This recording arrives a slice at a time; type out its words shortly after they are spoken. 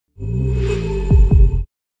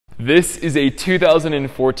This is a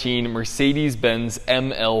 2014 Mercedes Benz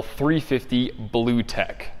ML 350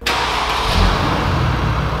 Bluetec.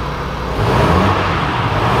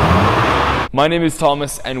 My name is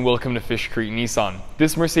Thomas and welcome to Fish Creek Nissan.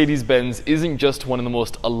 This Mercedes Benz isn't just one of the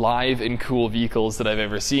most alive and cool vehicles that I've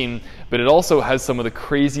ever seen, but it also has some of the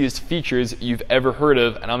craziest features you've ever heard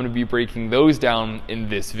of, and I'm going to be breaking those down in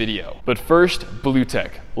this video. But first,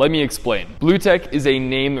 Bluetec. Let me explain. Bluetec is a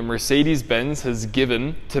name that Mercedes-Benz has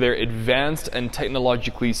given to their advanced and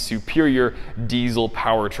technologically superior diesel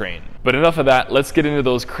powertrain. But enough of that, let's get into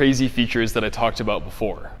those crazy features that I talked about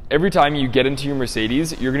before. Every time you get into your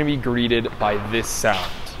Mercedes, you're going to be greeted by this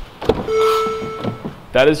sound.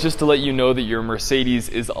 That is just to let you know that your Mercedes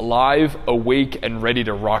is alive, awake, and ready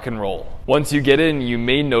to rock and roll. Once you get in, you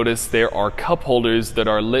may notice there are cup holders that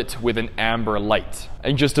are lit with an amber light.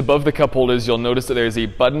 And just above the cup holders, you'll notice that there's a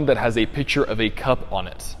button that has a picture of a cup on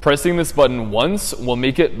it. Pressing this button once will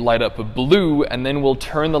make it light up blue, and then we'll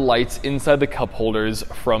turn the lights inside the cup holders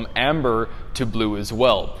from amber to blue as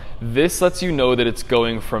well. This lets you know that it's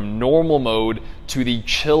going from normal mode to the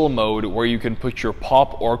chill mode, where you can put your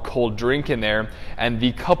pop or cold drink in there, and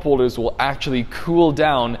the cup holders will actually cool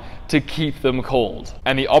down to keep them cold.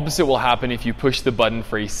 And the opposite will happen if you push the button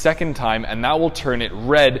for a second time, and that will turn it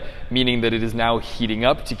red, meaning that it is now heating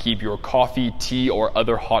up to keep your coffee, tea, or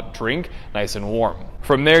other hot drink nice and warm.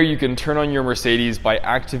 From there, you can turn on your Mercedes by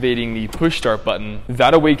activating the push start button.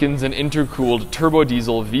 That awakens an intercooled turbo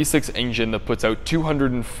diesel V6 engine that puts out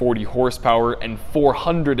 240 horsepower and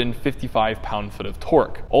 455 pound-foot of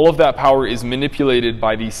torque. All of that power is manipulated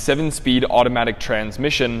by the 7-speed automatic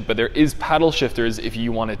transmission, but there is paddle shifters if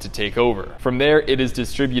you want it to take over. From there, it is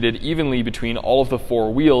distributed evenly between all of the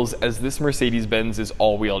 4 wheels, as this Mercedes-Benz is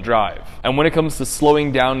all-wheel drive. And when it comes to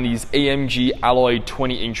slowing down these AMG alloy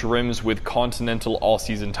 20-inch rims with Continental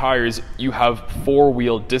all-season tires, you have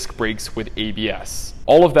 4-wheel disc brakes with ABS.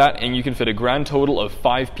 All of that, and you can fit a grand total of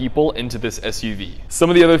 5 people into this SUV. Some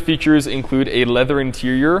of the other features include a leather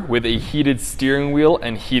interior with a heated steering wheel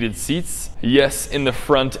and heated seats. Yes, in the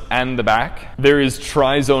front and the back. There is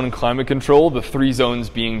tri-zone climate control, the 3 zones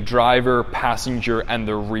being driver, passenger, and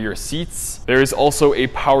the rear seats. There is also a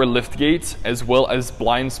power liftgate, as well as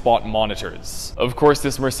blind spot monitors. Of course,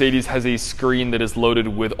 this Mercedes has a screen that is loaded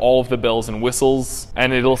with all of the bells and whistles,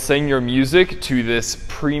 and it'll sing your music to this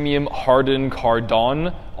premium hardened Cardon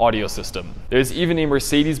audio system. There's even a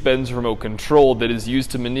Mercedes-Benz remote control that is used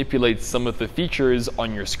to manipulate some of the features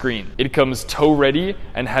on your screen. It comes tow ready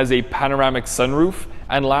and has a panoramic sunroof,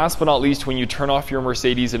 and last but not least, when you turn off your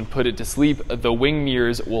Mercedes and put it to sleep, the wing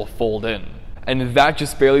mirrors will fold in. And that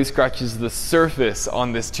just barely scratches the surface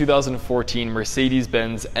on this 2014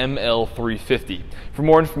 Mercedes-Benz ML 350. For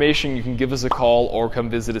more information, you can give us a call or come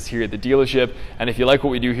visit us here at the dealership. And if you like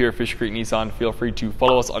what we do here at Fish Creek Nissan, feel free to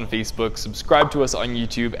follow us on Facebook, subscribe to us on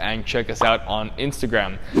YouTube, and check us out on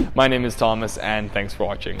Instagram. My name is Thomas, and thanks for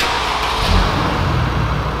watching.